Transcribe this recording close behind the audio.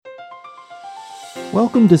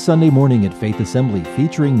Welcome to Sunday Morning at Faith Assembly,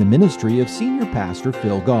 featuring the ministry of Senior Pastor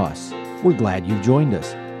Phil Goss. We're glad you've joined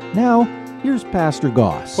us. Now, here's Pastor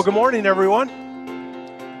Goss. Well, good morning, everyone.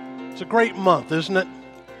 It's a great month, isn't it?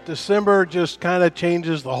 December just kind of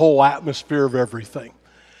changes the whole atmosphere of everything.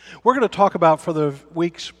 We're going to talk about, for the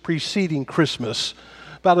weeks preceding Christmas,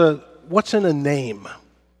 about what's in a name.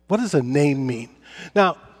 What does a name mean?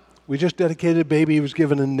 Now, we just dedicated a baby who was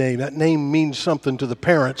given a name. That name means something to the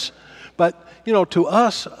parents. But, to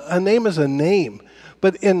us, a name is a name.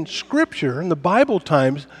 But in Scripture, in the Bible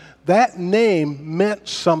times, that name meant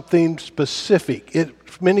something specific.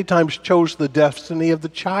 It many times chose the destiny of the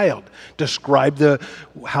child, described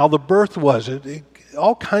how the birth was,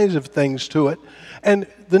 all kinds of things to it. And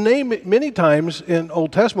the name, many times in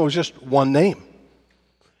Old Testament, was just one name.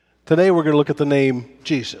 Today we're going to look at the name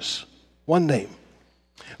Jesus. One name.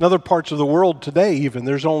 In other parts of the world today even,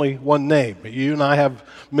 there's only one name. You and I have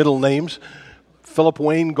middle names. Philip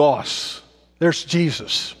Wayne Goss. There's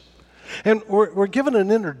Jesus. And we're given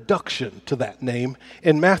an introduction to that name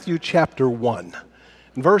in Matthew chapter 1.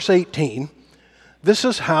 In verse 18, this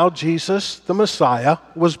is how Jesus, the Messiah,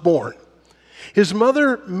 was born. His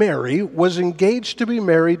mother, Mary, was engaged to be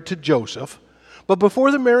married to Joseph, but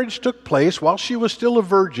before the marriage took place, while she was still a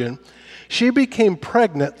virgin, she became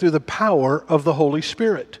pregnant through the power of the Holy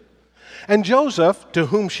Spirit. And Joseph, to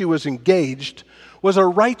whom she was engaged, was a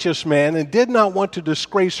righteous man and did not want to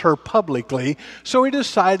disgrace her publicly, so he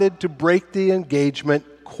decided to break the engagement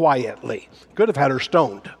quietly. Could have had her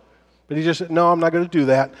stoned, but he just said, no, I'm not going to do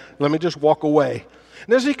that. Let me just walk away.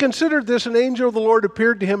 And as he considered this, an angel of the Lord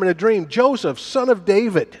appeared to him in a dream. Joseph, son of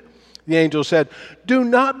David, the angel said, do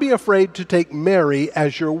not be afraid to take Mary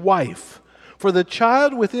as your wife, for the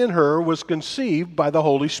child within her was conceived by the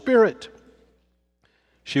Holy Spirit.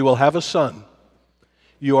 She will have a son.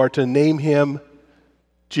 You are to name him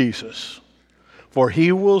Jesus, for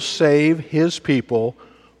he will save his people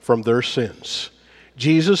from their sins.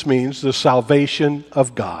 Jesus means the salvation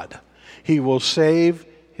of God. He will save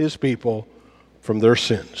his people from their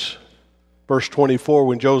sins. Verse 24,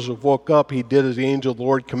 when Joseph woke up, he did as the angel of the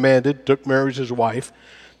Lord commanded, took Mary as his wife,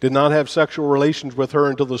 did not have sexual relations with her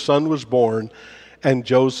until the son was born, and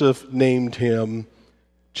Joseph named him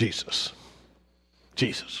Jesus.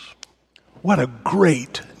 Jesus. What a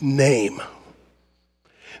great name.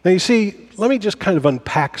 Now you see, let me just kind of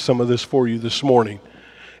unpack some of this for you this morning.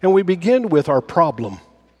 And we begin with our problem.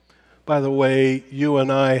 By the way, you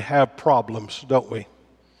and I have problems, don't we?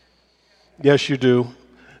 Yes, you do.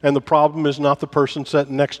 And the problem is not the person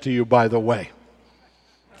sitting next to you, by the way.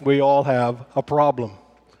 We all have a problem.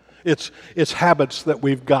 It's habits that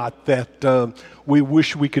we've got that we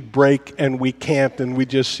wish we could break and we can't, and we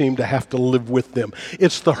just seem to have to live with them.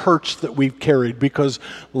 It's the hurts that we've carried, because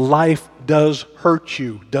life does hurt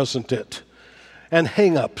you, doesn't it? And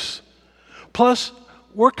hang-ups. Plus,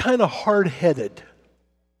 we're kind of hard-headed.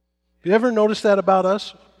 You ever noticed that about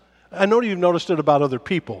us? I know you've noticed it about other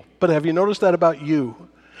people, but have you noticed that about you?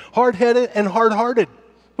 Hard-headed and hard-hearted.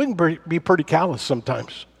 We can be pretty callous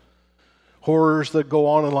sometimes. Horrors that go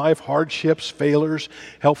on in life, hardships, failures,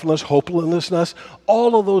 helplessness, hopelessness,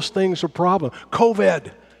 all of those things are problems.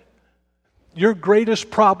 COVID. Your greatest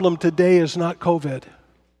problem today is not COVID.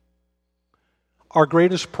 Our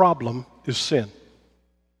greatest problem is sin.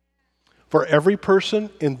 For every person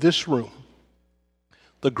in this room,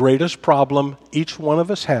 the greatest problem each one of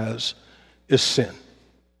us has is sin.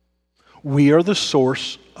 We are the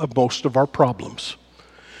source of most of our problems.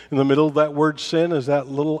 In the middle of that word sin is that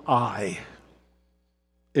little I.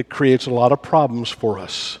 It creates a lot of problems for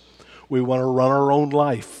us. We want to run our own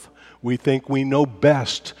life. We think we know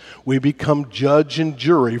best. We become judge and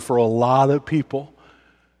jury for a lot of people,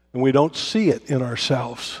 and we don't see it in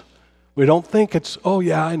ourselves. We don't think it's, oh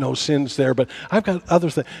yeah, I know sin's there, but I've got other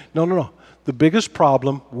things. No. The biggest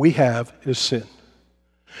problem we have is sin.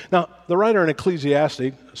 Now, the writer in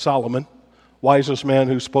Ecclesiastes, Solomon, wisest man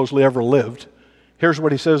who supposedly ever lived, here's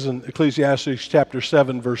what he says in Ecclesiastes chapter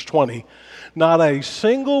 7, verse 20. Not a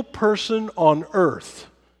single person on earth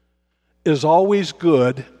is always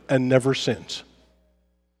good and never sins.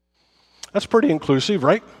 That's pretty inclusive,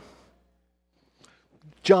 right?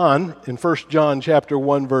 John, in 1 John chapter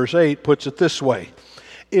 1, verse 8, puts it this way.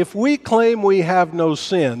 If we claim we have no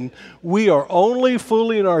sin, we are only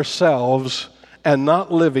fooling ourselves and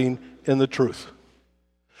not living in the truth.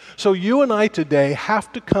 So you and I today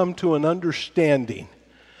have to come to an understanding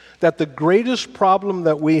that the greatest problem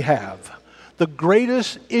that we have, the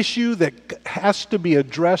greatest issue that has to be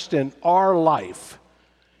addressed in our life,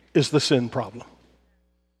 is the sin problem.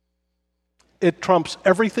 It trumps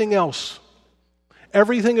everything else.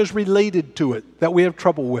 Everything is related to it that we have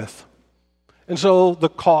trouble with. And so the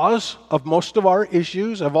cause of most of our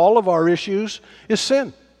issues, of all of our issues, is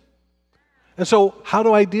sin. And so how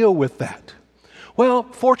do I deal with that? Well,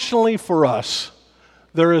 fortunately for us,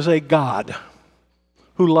 there is a God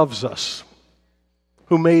who loves us,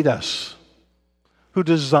 who made us, who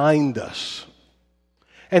designed us,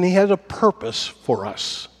 and He has a purpose for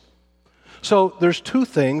us. So there's two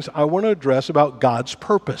things I want to address about God's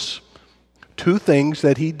purpose. Two things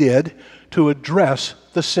that He did to address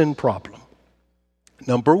the sin problem.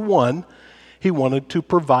 Number one, He wanted to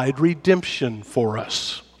provide redemption for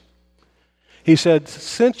us. He said,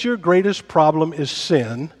 since your greatest problem is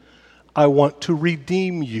sin, I want to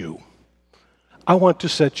redeem you. I want to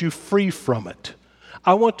set you free from it.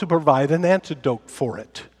 I want to provide an antidote for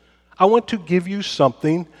it. I want to give you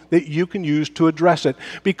something that you can use to address it.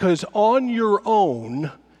 Because on your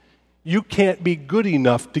own, you can't be good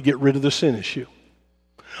enough to get rid of the sin issue.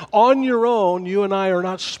 On your own, you and I are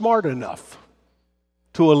not smart enough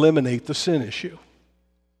to eliminate the sin issue.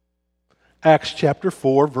 Acts chapter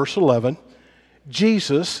 4, verse 11.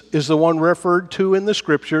 Jesus is the one referred to in the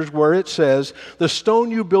Scriptures where it says, the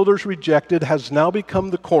stone you builders rejected has now become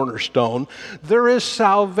the cornerstone. There is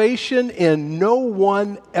salvation in no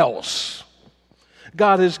one else.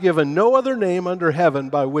 God has given no other name under heaven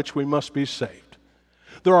by which we must be saved.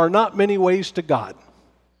 There are not many ways to God.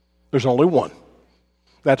 There's only one.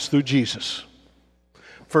 That's through Jesus.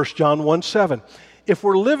 1 John 1:7. If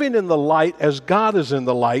we're living in the light as God is in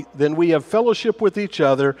the light, then we have fellowship with each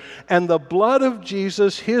other, and the blood of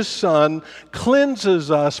Jesus, His Son,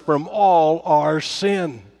 cleanses us from all our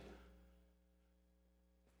sin.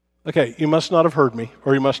 Okay, you must not have heard me,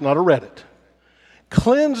 or you must not have read it.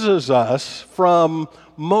 Cleanses us from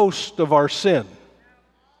most of our sin.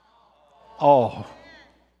 All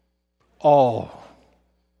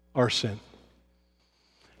our sin.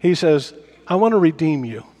 He says, I want to redeem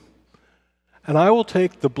you. And I will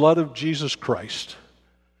take the blood of Jesus Christ,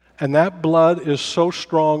 and that blood is so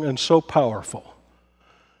strong and so powerful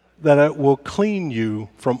that it will clean you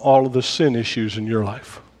from all of the sin issues in your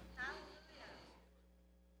life.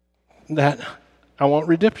 That I want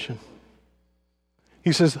redemption.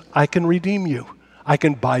 He says, I can redeem you. I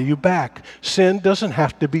can buy you back. Sin doesn't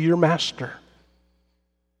have to be your master.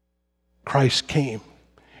 Christ came.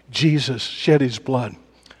 Jesus shed His blood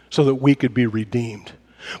so that we could be redeemed.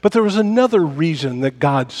 But there was another reason that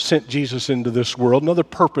God sent Jesus into this world, another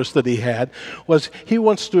purpose that He had, was He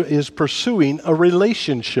is pursuing a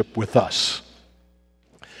relationship with us.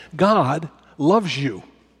 God loves you.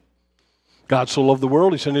 God so loved the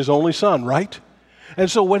world, He sent His only Son, right? And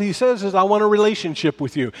so what He says is, I want a relationship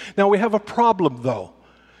with you. Now we have a problem though.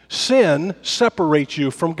 Sin separates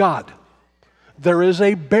you from God. There is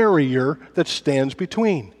a barrier that stands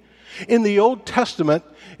between. In the Old Testament,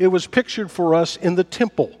 it was pictured for us in the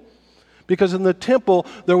temple. Because in the temple,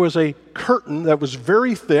 there was a curtain that was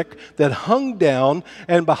very thick that hung down,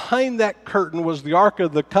 and behind that curtain was the Ark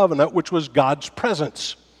of the Covenant, which was God's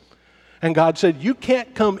presence. And God said, you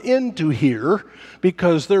can't come into here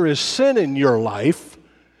because there is sin in your life,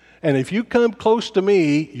 and if you come close to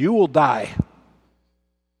me, you will die.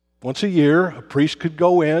 Once a year, a priest could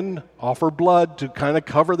go in, offer blood to kind of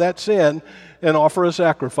cover that sin, and offer a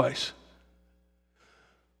sacrifice.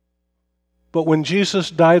 But when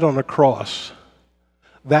Jesus died on a cross,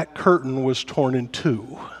 that curtain was torn in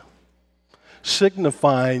two,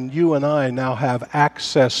 signifying you and I now have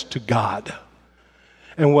access to God.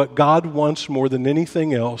 And what God wants more than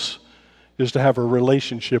anything else is to have a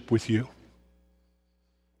relationship with you.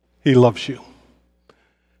 He loves you.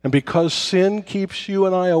 And because sin keeps you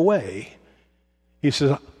and I away, He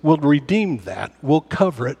says, we'll redeem that. We'll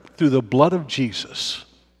cover it through the blood of Jesus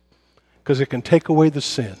because it can take away the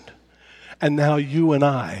sin. And now you and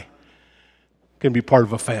I can be part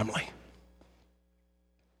of a family.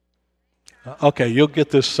 Okay, you'll get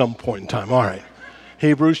this some point in time. All right.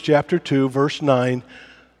 Hebrews chapter 2, verse 9.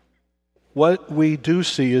 What we do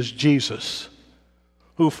see is Jesus,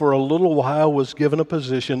 who for a little while was given a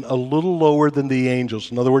position a little lower than the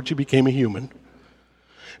angels. In other words, He became a human.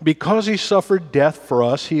 Because He suffered death for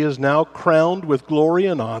us, He is now crowned with glory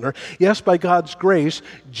and honor. Yes, by God's grace,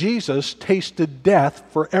 Jesus tasted death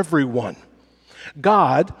for everyone.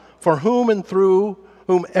 God, for whom and through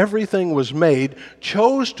whom everything was made,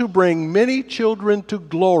 chose to bring many children to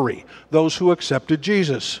glory, those who accepted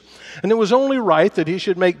Jesus. And it was only right that He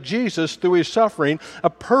should make Jesus, through His suffering, a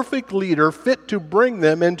perfect leader fit to bring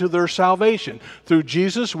them into their salvation. Through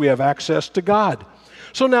Jesus, we have access to God.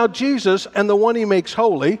 So now Jesus and the one He makes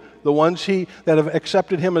holy, the ones that have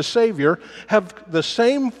accepted Him as Savior, have the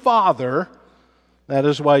same Father. That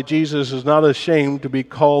is why Jesus is not ashamed to be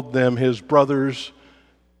called them His brothers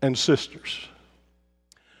and sisters.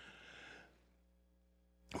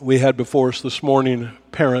 We had before us this morning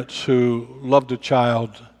parents who loved a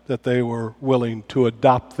child that they were willing to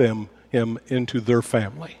adopt him into their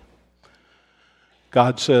family.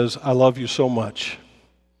 God says, I love you so much.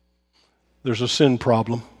 There's a sin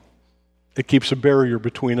problem. It keeps a barrier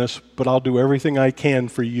between us, but I'll do everything I can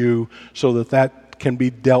for you so that that can be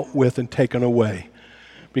dealt with and taken away,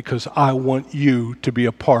 because I want you to be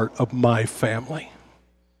a part of my family.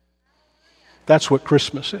 That's what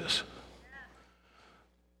Christmas is.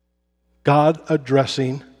 God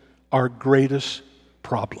addressing our greatest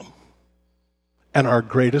problem. And our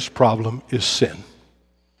greatest problem is sin.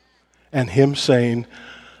 And Him saying,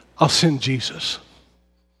 I'll send Jesus.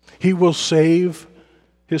 He will save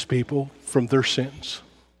His people from their sins.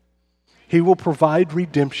 He will provide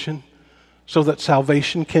redemption so that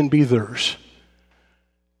salvation can be theirs.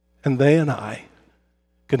 And they and I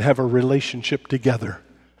can have a relationship together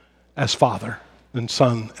as father and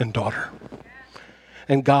son and daughter.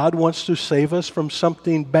 And God wants to save us from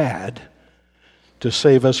something bad to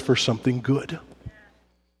save us for something good.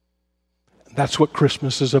 That's what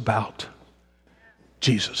Christmas is about.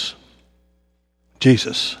 Jesus.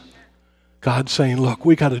 Jesus. God saying, look,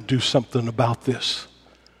 we got to do something about this.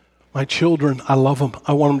 My children, I love them.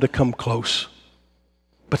 I want them to come close.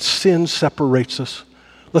 But sin separates us.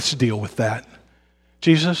 Let's deal with that.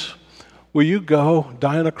 Jesus, will you go,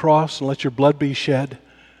 die on a cross, and let your blood be shed?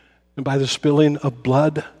 And by the spilling of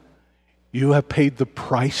blood, you have paid the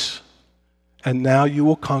price. And now you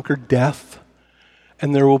will conquer death.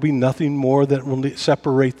 And there will be nothing more that will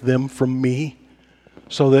separate them from me,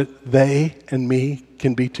 so that they and me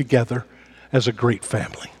can be together as a great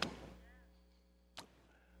family.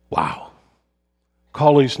 Wow.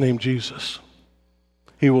 Call His name Jesus.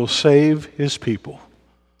 He will save His people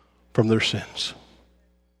from their sins.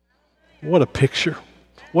 What a picture.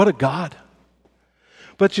 What a God.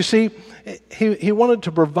 But you see, He wanted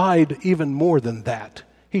to provide even more than that.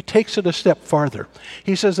 He takes it a step farther.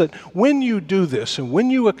 He says that when you do this, and when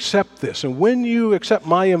you accept this, and when you accept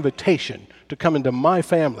my invitation to come into my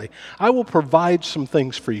family, I will provide some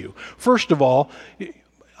things for you. First of all,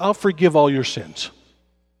 I'll forgive all your sins.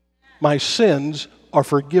 My sins are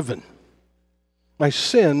forgiven. My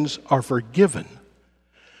sins are forgiven.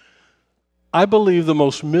 I believe the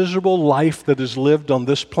most miserable life that is lived on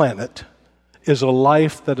this planet is a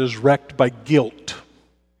life that is wrecked by guilt.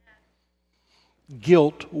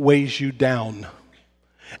 Guilt weighs you down.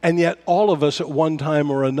 And yet all of us at one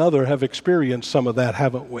time or another have experienced some of that,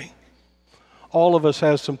 haven't we? All of us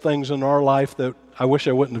have some things in our life that I wish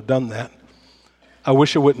I wouldn't have done that. I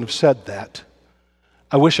wish I wouldn't have said that.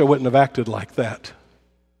 I wish I wouldn't have acted like that.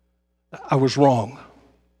 I was wrong.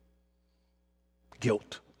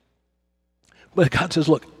 Guilt. But God says,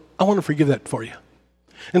 look, I want to forgive that for you.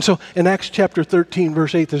 And so in Acts chapter 13,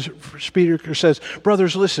 verse 8, the speaker says,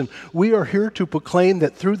 brothers, listen, we are here to proclaim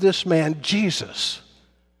that through this man, Jesus,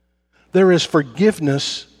 there is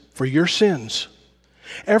forgiveness for your sins.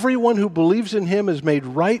 Everyone who believes in Him is made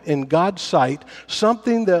right in God's sight,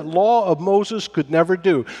 something that law of Moses could never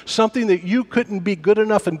do, something that you couldn't be good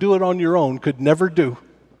enough and do it on your own, could never do.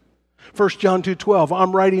 1 John 2:12,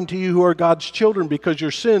 I'm writing to you who are God's children because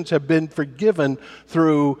your sins have been forgiven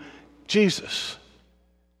through Jesus.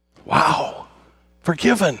 Wow,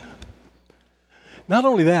 forgiven. Not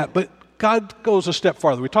only that, but God goes a step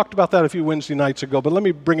farther. We talked about that a few Wednesday nights ago, but let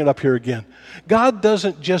me bring it up here again. God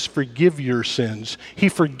doesn't just forgive your sins, He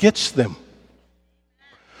forgets them.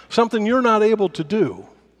 Something you're not able to do,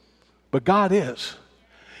 but God is.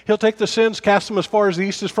 He'll take the sins, cast them as far as the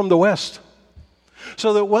east is from the west.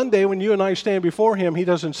 So that one day when you and I stand before Him, He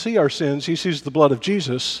doesn't see our sins, He sees the blood of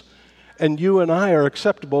Jesus, and you and I are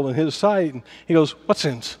acceptable in His sight. And He goes, what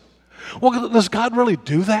sins? Well, does God really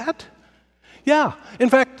do that? Yeah. In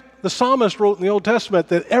fact, the psalmist wrote in the Old Testament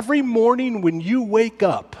that every morning when you wake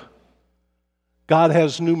up, God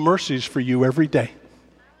has new mercies for you every day.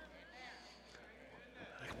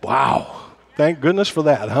 Wow. Thank goodness for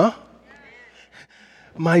that, huh?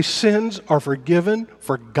 My sins are forgiven,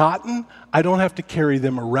 forgotten. I don't have to carry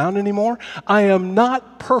them around anymore. I am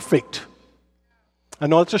not perfect. I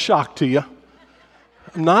know it's a shock to you.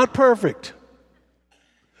 I'm not perfect.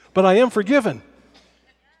 But I am forgiven.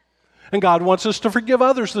 And God wants us to forgive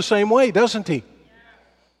others the same way, doesn't He?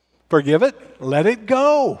 Forgive it, let it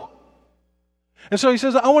go. And so He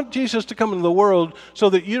says, I want Jesus to come into the world so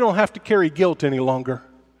that you don't have to carry guilt any longer.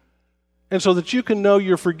 And so that you can know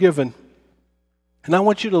you're forgiven. And I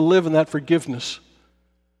want you to live in that forgiveness.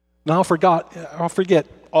 And I'll forget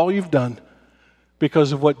all you've done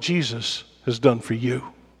because of what Jesus has done for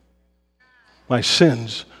you. My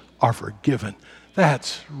sins are forgiven.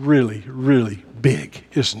 That's really, really big,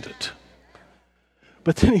 isn't it?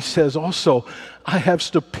 But then he says also, I have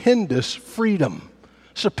stupendous freedom.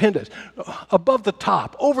 Stupendous. Above the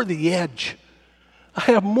top, over the edge. I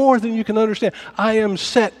have more than you can understand. I am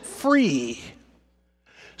set free.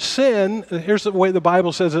 Sin, here's the way the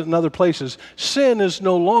Bible says it in other places, sin is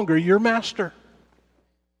no longer your master.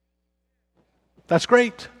 That's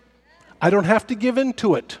great. I don't have to give in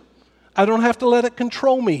to it. I don't have to let it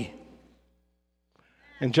control me.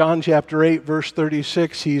 In John chapter 8, verse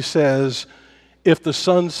 36, he says, if the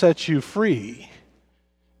Son sets you free,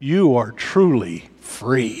 you are truly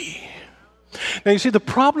free. Now you see, the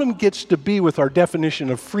problem gets to be with our definition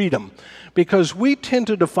of freedom, because we tend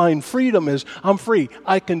to define freedom as, I'm free.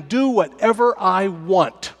 I can do whatever I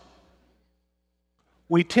want.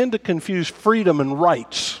 We tend to confuse freedom and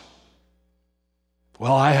rights.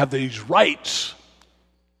 Well, I have these rights.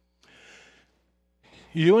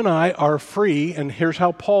 You and I are free, and here's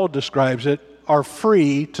how Paul describes it, are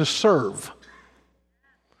free to serve.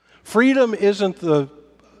 Freedom isn't the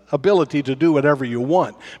ability to do whatever you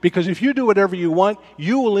want, because if you do whatever you want,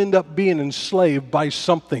 you will end up being enslaved by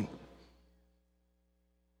something.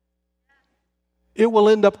 It will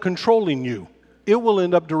end up controlling you. It will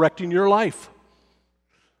end up directing your life.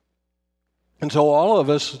 And so all of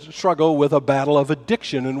us struggle with a battle of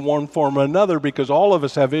addiction in one form or another, because all of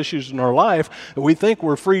us have issues in our life that we think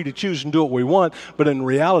we're free to choose and do what we want, but in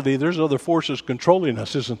reality, there's other forces controlling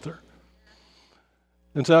us, isn't there?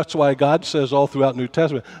 And so that's why God says all throughout New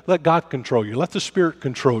Testament, let God control you. Let the Spirit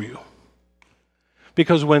control you.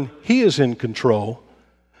 Because when He is in control,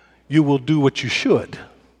 you will do what you should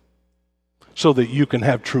so that you can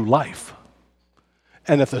have true life.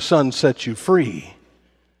 And if the Son sets you free,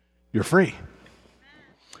 you're free.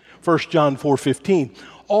 1 John 4:15,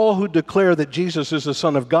 all who declare that Jesus is the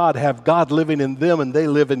Son of God have God living in them, and they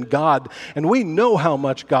live in God. And we know how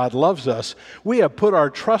much God loves us. We have put our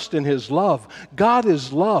trust in His love. God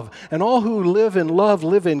is love, and all who live in love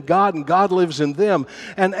live in God, and God lives in them.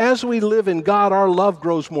 And as we live in God, our love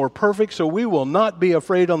grows more perfect, so we will not be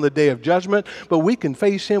afraid on the day of judgment, but we can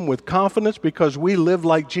face Him with confidence because we live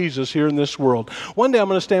like Jesus here in this world. One day I'm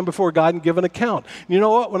going to stand before God and give an account. You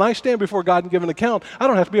know what? When I stand before God and give an account, I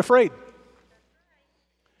don't have to be afraid.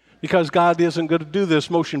 Because God isn't going to do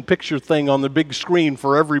this motion picture thing on the big screen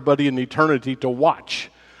for everybody in eternity to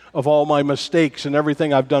watch of all my mistakes and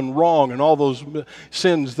everything I've done wrong and all those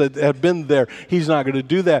sins that have been there. He's not going to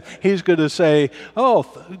do that. He's going to say, oh,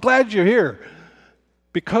 glad you're here.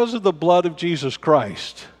 Because of the blood of Jesus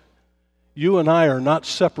Christ, you and I are not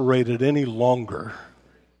separated any longer.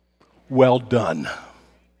 Well done.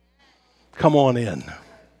 Come on in.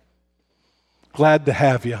 Glad to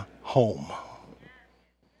have you home.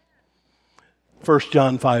 1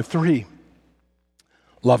 John 5:3.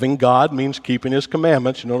 Loving God means keeping His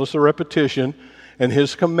commandments. You notice the repetition. And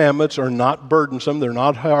His commandments are not burdensome. They're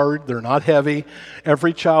not hard. They're not heavy.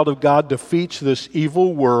 Every child of God defeats this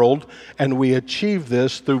evil world, and we achieve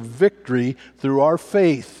this through victory through our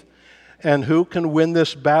faith. And who can win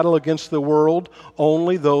this battle against the world?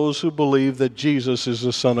 Only those who believe that Jesus is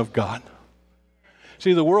the Son of God.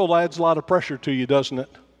 See, the world adds a lot of pressure to you, doesn't it?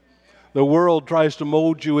 The world tries to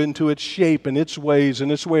mold you into its shape and its ways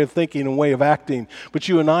and its way of thinking and way of acting. But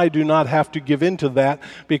you and I do not have to give in to that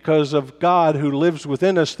because of God who lives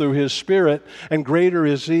within us through His Spirit, and greater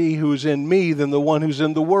is He who's in me than the one who's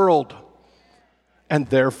in the world. And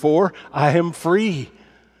therefore, I am free.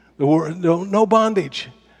 No bondage.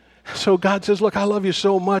 So God says, look, I love you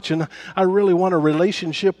so much, and I really want a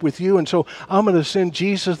relationship with you, and so I'm going to send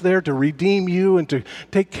Jesus there to redeem you and to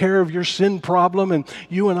take care of your sin problem, and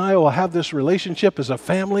you and I will have this relationship as a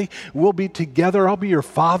family. We'll be together. I'll be your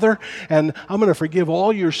father, and I'm going to forgive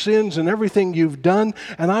all your sins and everything you've done,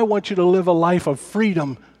 and I want you to live a life of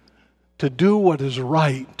freedom to do what is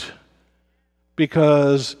right,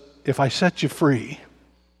 because if I set you free,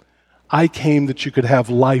 I came that you could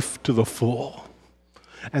have life to the full.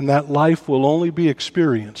 And that life will only be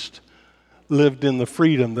experienced, lived in the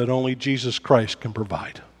freedom that only Jesus Christ can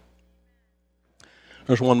provide.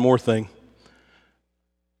 There's one more thing.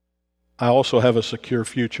 I also have a secure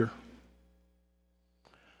future.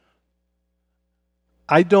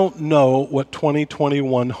 I don't know what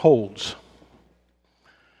 2021 holds.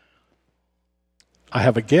 I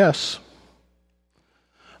have a guess.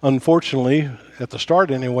 Unfortunately, at the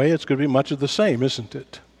start anyway, it's going to be much of the same, isn't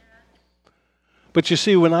it? But you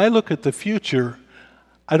see, when I look at the future,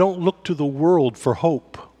 I don't look to the world for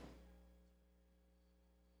hope.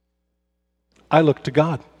 I look to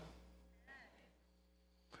God.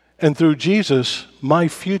 And through Jesus, my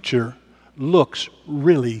future looks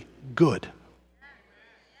really good.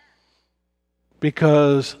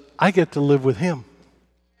 Because I get to live with Him.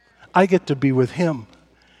 I get to be with Him.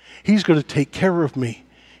 He's going to take care of me.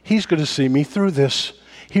 He's going to see me through this.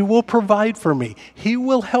 He will provide for me. He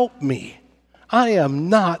will help me. I am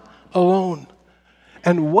not alone.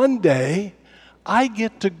 And one day, I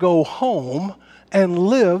get to go home and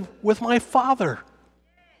live with my Father.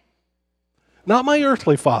 Not my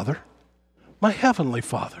earthly father, my heavenly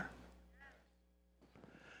Father.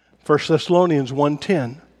 1 Thessalonians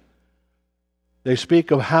 1:10, they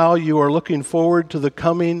speak of how you are looking forward to the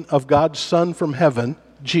coming of God's Son from heaven,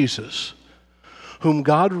 Jesus, whom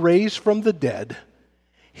God raised from the dead.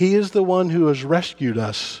 He is the one who has rescued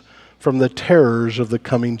us from the terrors of the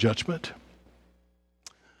coming judgment.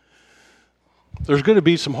 There's going to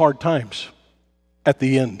be some hard times at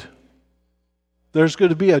the end. There's going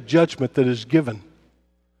to be a judgment that is given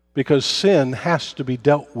because sin has to be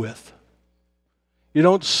dealt with. You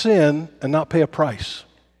don't sin and not pay a price.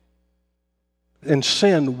 And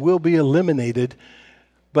sin will be eliminated,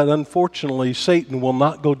 but unfortunately, Satan will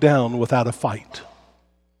not go down without a fight.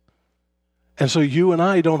 And so you and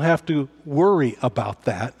I don't have to worry about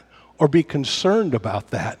that or be concerned about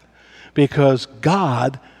that because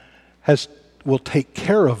God will take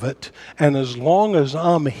care of it. And as long as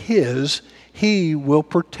I'm His, He will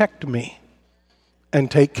protect me and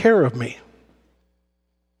take care of me.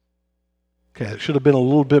 Okay, it should have been a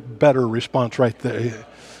little bit better response right there.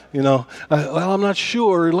 Well, I'm not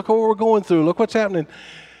sure. Look what we're going through. Look what's happening.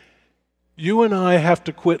 You and I have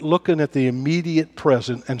to quit looking at the immediate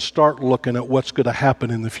present and start looking at what's going to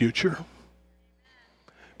happen in the future.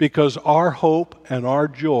 Because our hope and our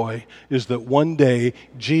joy is that one day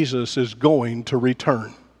Jesus is going to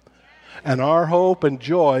return. And our hope and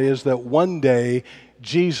joy is that one day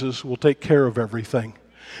Jesus will take care of everything.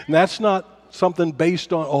 And that's not something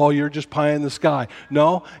based on, you're just pie in the sky.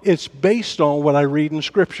 No, it's based on what I read in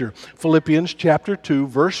Scripture. Philippians chapter 2,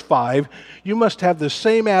 verse 5, you must have the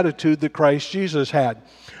same attitude that Christ Jesus had.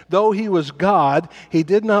 Though He was God, He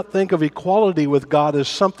did not think of equality with God as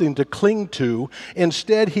something to cling to.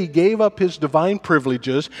 Instead, He gave up His divine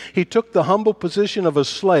privileges. He took the humble position of a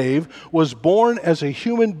slave, was born as a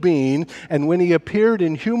human being, and when He appeared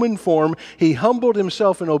in human form, He humbled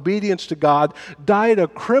Himself in obedience to God, died a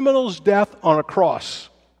criminal's death on a cross.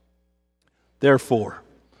 Therefore,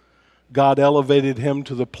 God elevated Him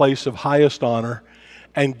to the place of highest honor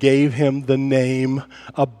and gave Him the name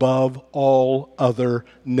above all other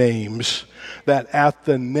names, that at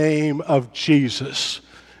the name of Jesus,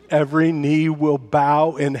 every knee will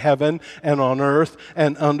bow in heaven and on earth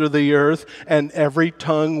and under the earth, and every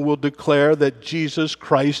tongue will declare that Jesus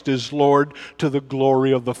Christ is Lord, to the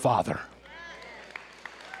glory of the Father.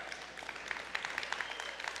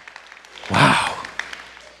 Wow.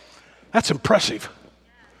 That's impressive.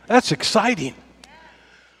 That's exciting.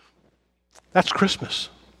 That's Christmas.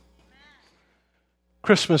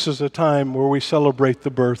 Christmas is a time where we celebrate the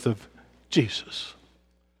birth of Jesus.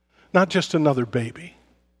 Not just another baby,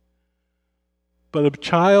 but a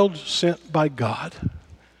child sent by God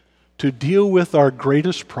to deal with our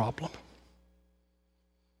greatest problem,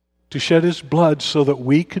 to shed His blood so that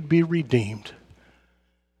we could be redeemed,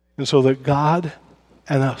 and so that God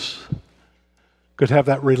and us could have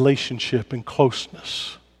that relationship and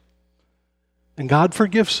closeness. And God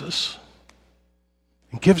forgives us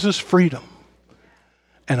and gives us freedom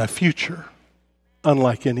and a future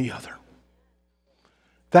unlike any other.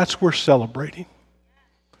 That's worth celebrating.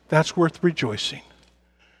 That's worth rejoicing.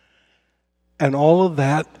 And all of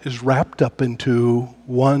that is wrapped up into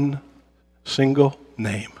one single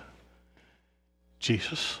name: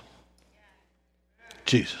 Jesus.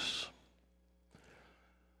 Jesus.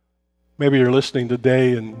 Maybe you're listening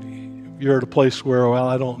today and you're at a place where,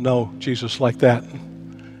 I don't know Jesus like that.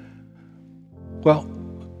 Well,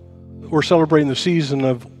 we're celebrating the season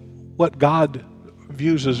of what God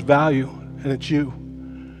views as value, and it's you.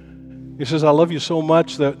 He says, I love you so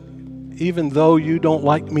much that even though you don't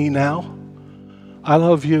like me now, I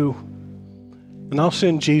love you, and I'll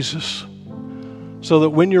send Jesus so that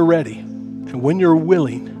when you're ready and when you're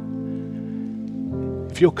willing,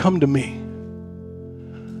 if you'll come to me,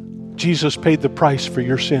 Jesus paid the price for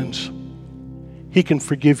your sins. He can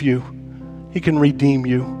forgive you. He can redeem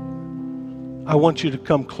you. I want you to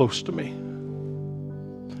come close to me.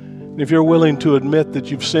 And if you're willing to admit that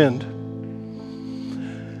you've sinned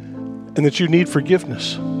and that you need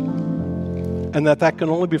forgiveness and that can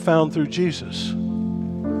only be found through Jesus,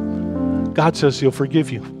 God says He'll forgive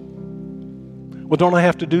you. Well, don't I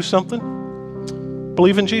have to do something?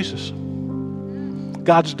 Believe in Jesus.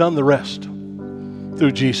 God's done the rest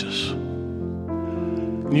through Jesus.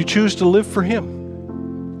 And you choose to live for Him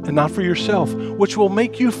and not for yourself, which will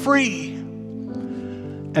make you free.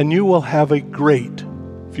 And you will have a great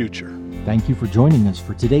future. Thank you for joining us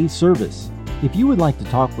for today's service. If you would like to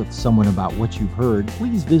talk with someone about what you've heard,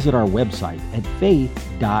 please visit our website at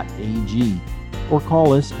faith.ag or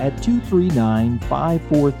call us at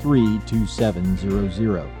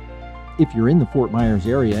 239-543-2700. If you're in the Fort Myers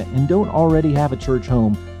area and don't already have a church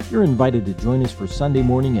home, you're invited to join us for Sunday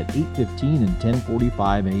morning at 8:15 and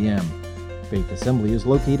 10:45 a.m. Faith Assembly is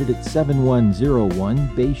located at 7101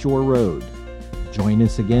 Bayshore Road. Join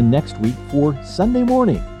us again next week for Sunday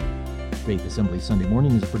Morning. Faith Assembly Sunday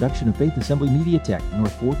Morning is a production of Faith Assembly Media Tech,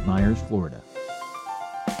 North Fort Myers, Florida.